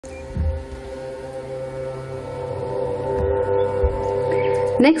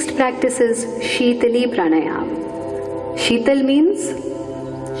Next practice is Shitali Pranayam. Shital means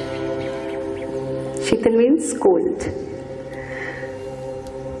cold.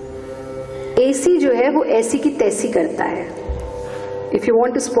 AC जो है वो ऐसी की तैसी करता है. If you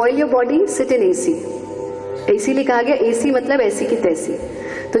want to spoil your body, sit in AC. इसीलिए कहा गया AC मतलब ऐसी की तैसी.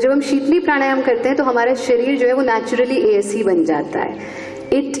 तो जब हम शीतली प्राणायाम करते हैं तो हमारा शरीर जो है वो नेचुरली AC बन जाता है.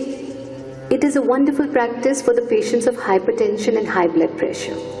 It is a wonderful practice for the patients of hypertension and high blood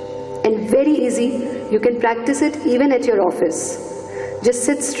pressure. And very easy, you can practice it even at your office. Just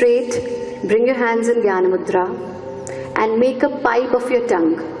sit straight, bring your hands in Jnana Mudra and make a pipe of your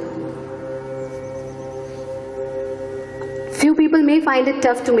tongue. Few people may find it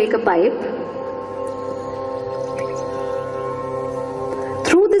tough to make a pipe.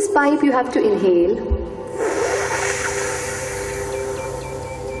 Through this pipe you have to inhale.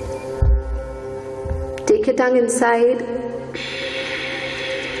 Take your tongue inside.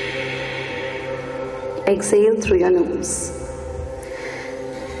 Exhale through your nose.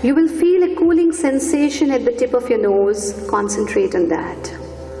 You will feel a cooling sensation at the tip of your nose. Concentrate on that.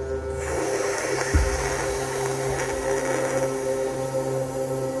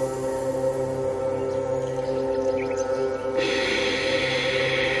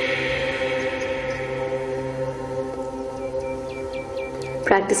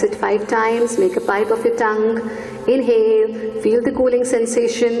 Practice it 5 times. Make a pipe of your tongue. Inhale. Feel the cooling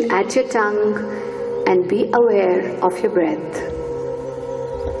sensation at your tongue and be aware of your breath.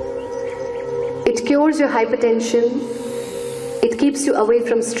 It cures your hypertension. It keeps you away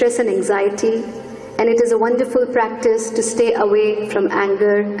from stress and anxiety. And it is a wonderful practice to stay away from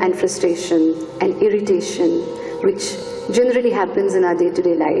anger and frustration and irritation, which generally happens in our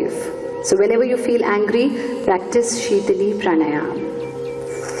day-to-day life. So whenever you feel angry, practice Shitali Pranayam.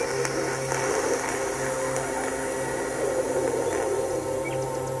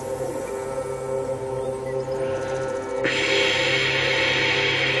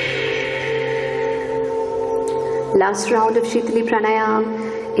 Last round of Shitali Pranayam.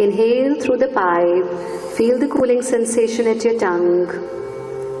 Inhale through the pipe, feel the cooling sensation at your tongue,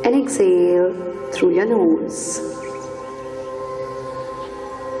 and exhale through your nose.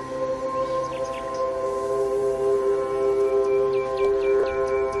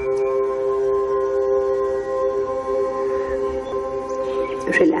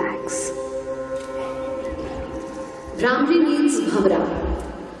 Relax. Bhramri means bhavra,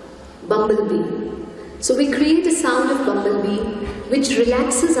 bumblebee. So we create a sound of bumblebee which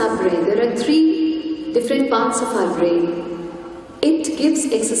relaxes our brain. There are 3 different parts of our brain. It gives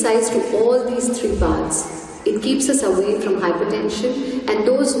exercise to all these 3 parts. It keeps us away from hypertension, and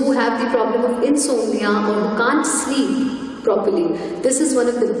those who have the problem of insomnia or who can't sleep properly, this is one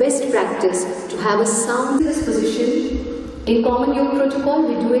of the best practice to have a sound in this position. In common yoga protocol,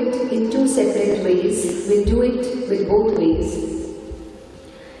 we do it in 2 separate ways. We do it with both ways.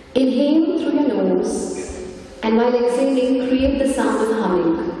 Inhale through your nose, and while exhaling, create the sound of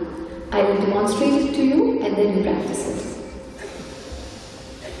humming. I will demonstrate it to you and then you practice it.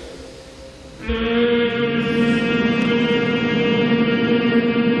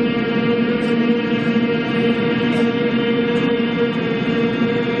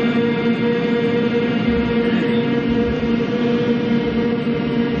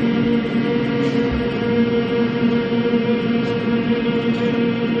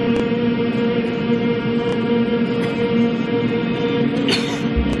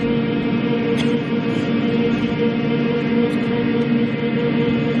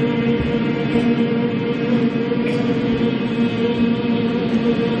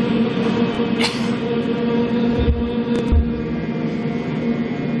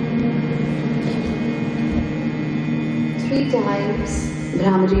 3 times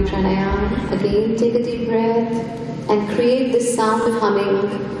Bhramari Pranayam. Again, take a deep breath and create this sound of humming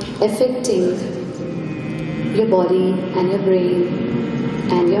affecting your body and your brain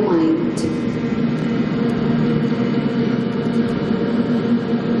and your mind.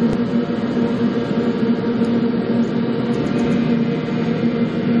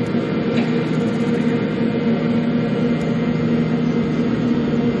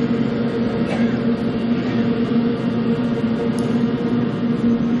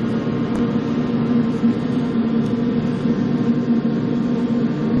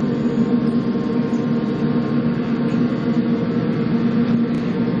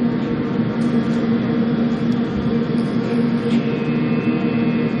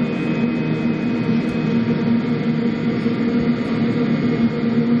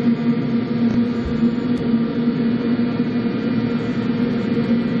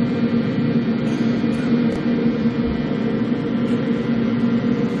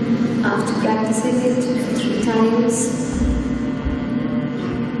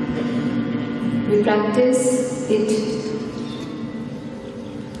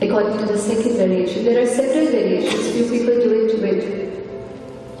 according to the second variation. There are several variations. Few people do it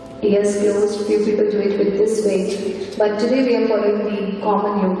with ears closed, few people do it with this way. But today we are following the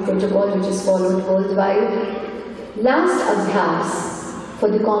common yoga protocol which is followed worldwide. Last abhyas for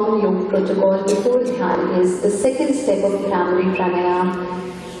the common yoga protocol before dhyan is the second step of Bhramari pranayama.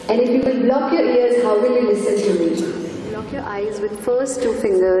 And if you will block your ears, how will you listen to me? Block your eyes with first two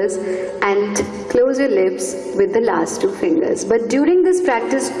fingers and close your lips with the last two fingers. But during this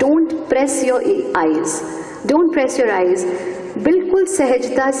practice, don't press your eyes. Don't press your eyes. बिल्कुल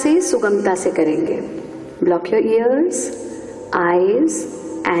सहजता से सुगमता से करेंगे. Block your ears, eyes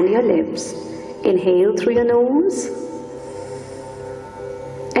and your lips. Inhale through your nose.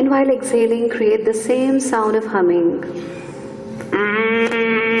 And while exhaling, create the same sound of humming.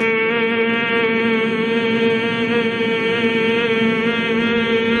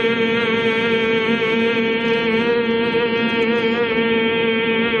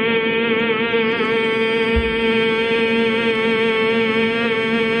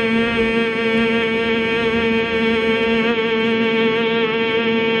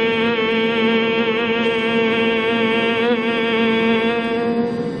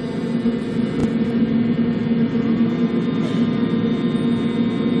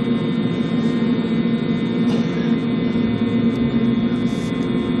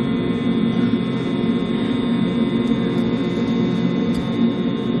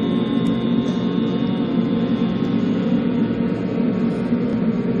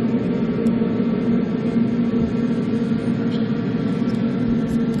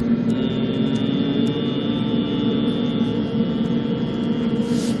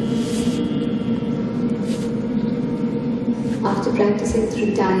 After practicing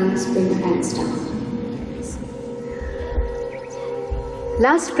 3 times, bring your hands down.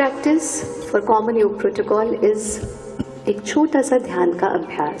 Last practice for common yoga protocol is एक छोटा सा ध्यान का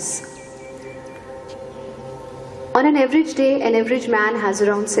अभ्यास. On an average day, an average man has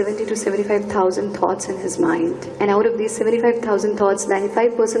around 70 to 75,000 thoughts in his mind. And out of these 75,000 thoughts,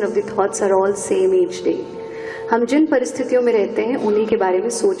 95% of the thoughts are all same each day. हम जिन परिस्थितियों में रहते हैं उन्हीं के बारे में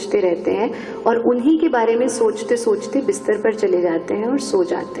सोचते रहते हैं और उन्हीं के बारे में सोचते सोचते बिस्तर पर चले जाते हैं और सो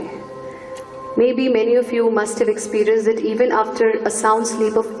जाते हैं. Maybe many of you must have experienced that even after a sound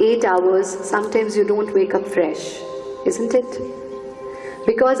sleep of 8 hours, sometimes you don't wake up fresh, isn't it?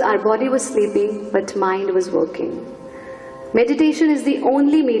 Because our body was sleeping, but mind was working. Meditation is the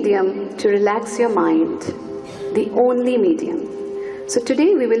only medium to relax your mind, the only medium. So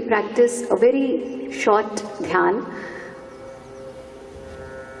today we will practice a very short dhyan.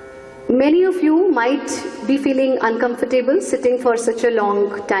 Many of you might be feeling uncomfortable sitting for such a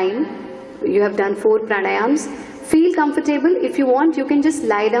long time. You have done 4 pranayams. Feel comfortable. If you want, you can just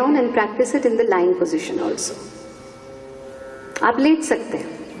lie down and practice it in the lying position also. आप late सकते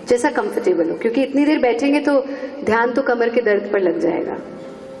हैं जैसा comfortable हो, क्योंकि इतनी देर बैठेंगे तो ध्यान तो कमर के दर्द पर लग जाएगा.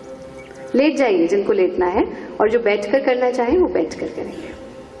 लेट जाइए जिनको लेटना है, और जो बैठकर करना चाहें वो बैठकर करेंगे.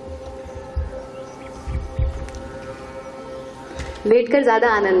 लेटकर ज्यादा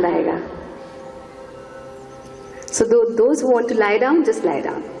आनंद आएगा. So those who want to lie down, just lie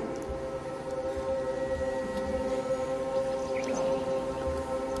down.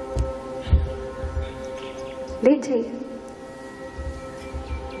 Late जाइए.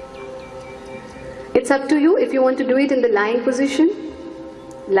 It's up to you. If you want to do it in the lying position,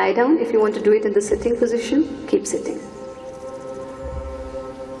 lie down. If you want to do it in the sitting position, keep sitting.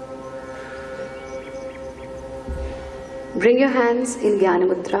 Bring your hands in Jnana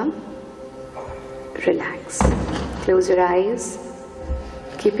Mudra. Relax. Close your eyes.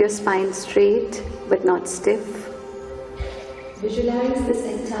 Keep your spine straight but not stiff. Visualize this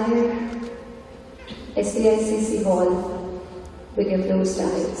entire SAICC hall with your closed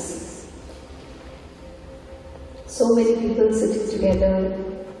eyes. So many people sitting together,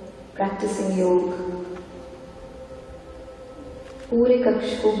 practicing yoga. पूरे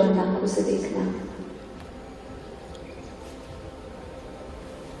कक्ष को बंद आंखों से देखना.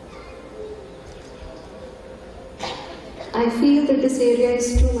 I feel that this area is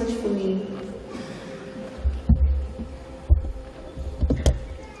too much for me.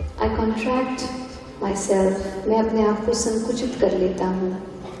 I contract myself. मैं अपने आप को संकुचित कर लेता हूँ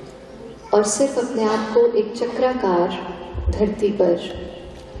और सिर्फ अपने आप को एक चक्राकार धरती पर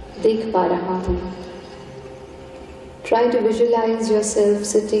देख पा रहा हूँ. Try to visualize yourself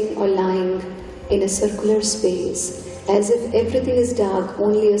sitting or lying in a circular space as if everything is dark,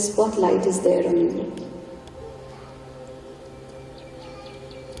 only a spotlight is there on you.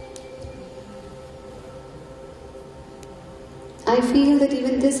 I feel that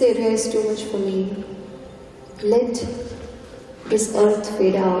even this area is too much for me. Let this earth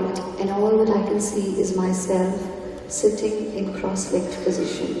fade out, and all that I can see is myself sitting in cross-legged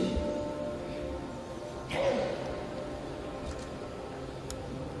position.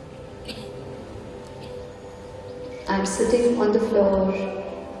 I'm sitting on the floor,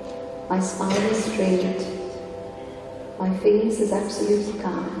 my spine is straight, my face is absolutely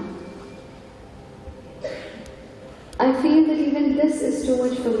calm. I feel that even this is too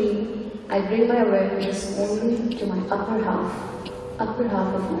much for me. I bring my awareness only to my upper half of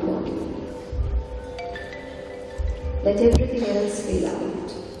my body. Let everything else fade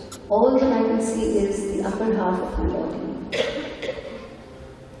out. All that I can see is the upper half of my body.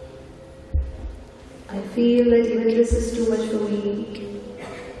 I feel that even this is too much for me.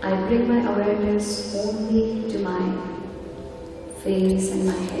 I bring my awareness only to my face and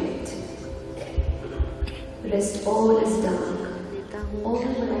my head. Rest all is dark.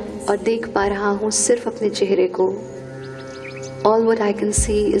 और देख पा रहा हूँ सिर्फ अपने चेहरे को. All what I can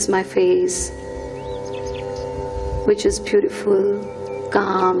see is my face, which is beautiful,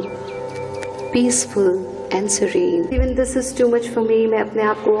 calm, peaceful and serene. Even this is too much for me. मैं अपने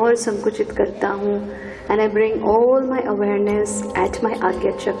आप को और संकुचित करता हूँ, and I bring all my awareness at my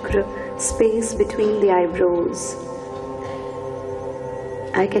Agya Chakra, space between the eyebrows.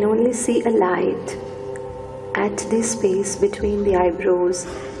 I can only see a light at this space between the eyebrows.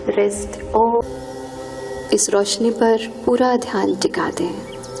 Rest all. इस रोशनी पर पूरा ध्यान टिका दें.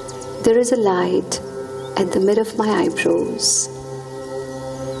 There is a light at the mid of my eyebrows.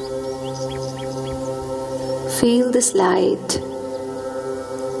 Feel this light,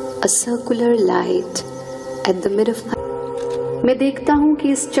 a circular light at the mid of my. मैं देखता हूँ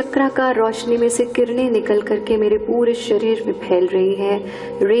कि इस चक्राकार रोशनी में से किरणें निकल करके मेरे पूरे शरीर में फैल रही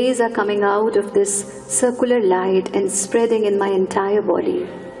हैं. Rays are coming out of this circular light and spreading in my entire body,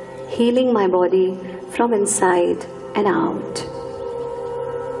 healing my body from inside and out.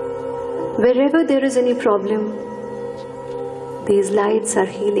 Wherever there is any problem, these lights are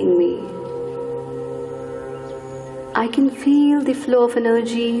healing me. I can feel the flow of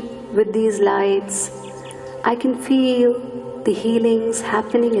energy with these lights. I can feel the healings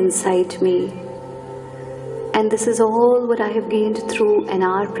happening inside me. And this is all what I have gained through an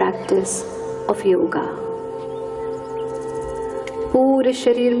hour practice of yoga. पूरे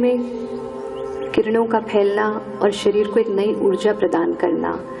शरीर में किरणों का फैलना और शरीर को एक नई ऊर्जा प्रदान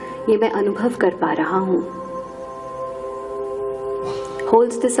करना, ये मैं अनुभव कर पा रहा हूँ.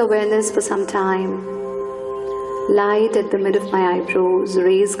 Hold this awareness for some time. Light at the mid of my eyebrows,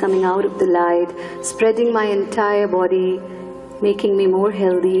 rays coming out of the light, spreading my entire body, making me more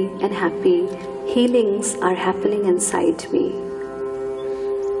healthy and happy. Healings are happening inside me.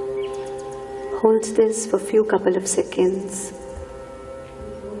 Hold this for a couple of seconds.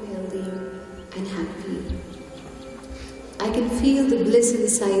 More healthy and happy. I can feel the bliss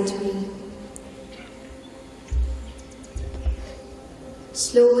inside me.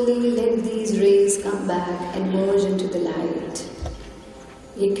 Slowly let these rays come back and merge into the light.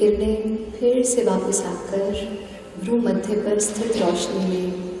 ये किरणें फिर से वापस आकर भ्रू मध्य पर स्थित रोशनी में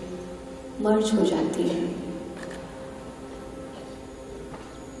मर्ज हो जाती है.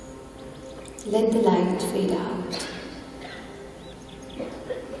 Let the light fade out.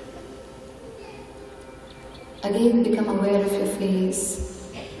 Again become aware of your face,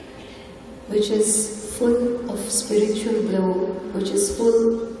 which is full of spiritual glow, which is full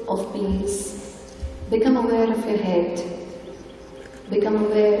of peace. Become aware of your head. Become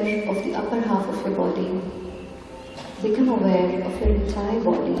aware of the upper half of your body. Become aware of your entire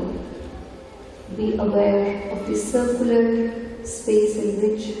body. Be aware of the circular space in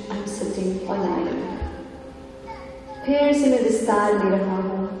which I am sitting or lying. फिर से मैं विस्तार ले रहा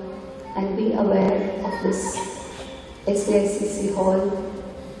हूँ, and be aware of this SAICC hall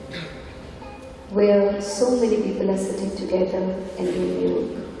where so many people are sitting together and doing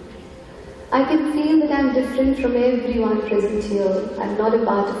yoga. I can feel that I am different from everyone present here. I am not a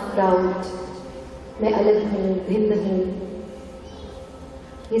part of crowd. मैं अलग हूँ, भिन्न हूँ.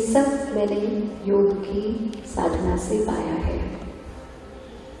 ये सब मैंने योग की साधना से पाया है.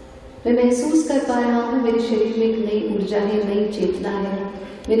 मैं महसूस कर पा रहा हूँ मेरे शरीर में एक नई ऊर्जा है, नई चेतना है.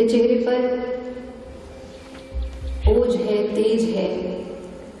 मेरे चेहरे पर ओज है, तेज है.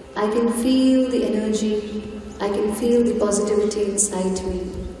 I can feel the energy. I can feel the positivity inside me.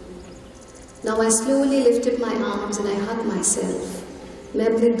 Now I slowly lift up my arms and I hug myself. मैं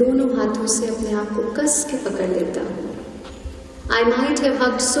अपने दोनों हाथों से अपने आप को कस के पकड़ लेता हूँ. I might have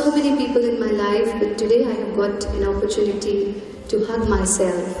hugged so many people in my life, but today I have got an opportunity to hug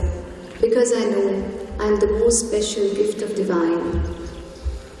myself because I know I am the most special gift of divine.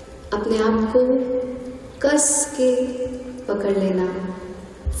 अपने आप को कस के पकड़ लेना,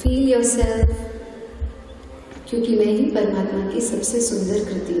 feel yourself, क्योंकि मैं ही परमात्मा की सबसे सुंदर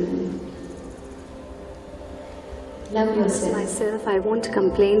कृति हूँ। Love yourself. Myself, I won't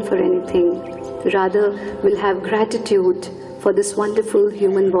complain for anything. Rather, will have gratitude for this wonderful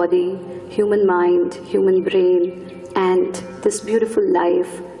human body, human mind, human brain, and this beautiful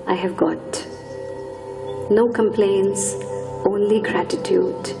life I have got. No complaints, only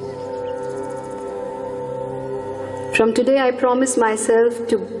gratitude. From today, I promise myself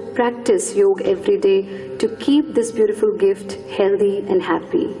to practice yoga every day to keep this beautiful gift healthy and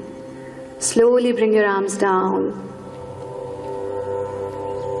happy. Slowly bring your arms down.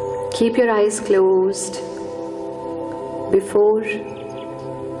 Keep your eyes closed before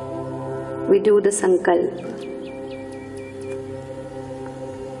we do the sankalp.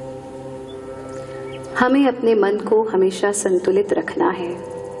 हमें अपने मन को हमेशा संतुलित रखना है।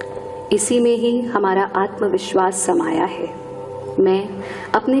 इसी में ही हमारा आत्मविश्वास समाया है। मैं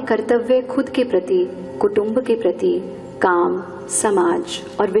अपने कर्तव्य खुद के प्रति, कुटुंब के प्रति, काम, समाज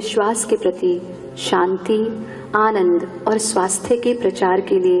और विश्वास के प्रति शांति, आनंद और स्वास्थ्य के प्रचार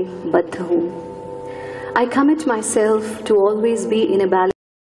के लिए बद्ध हूँ। I commit myself to always be in a balance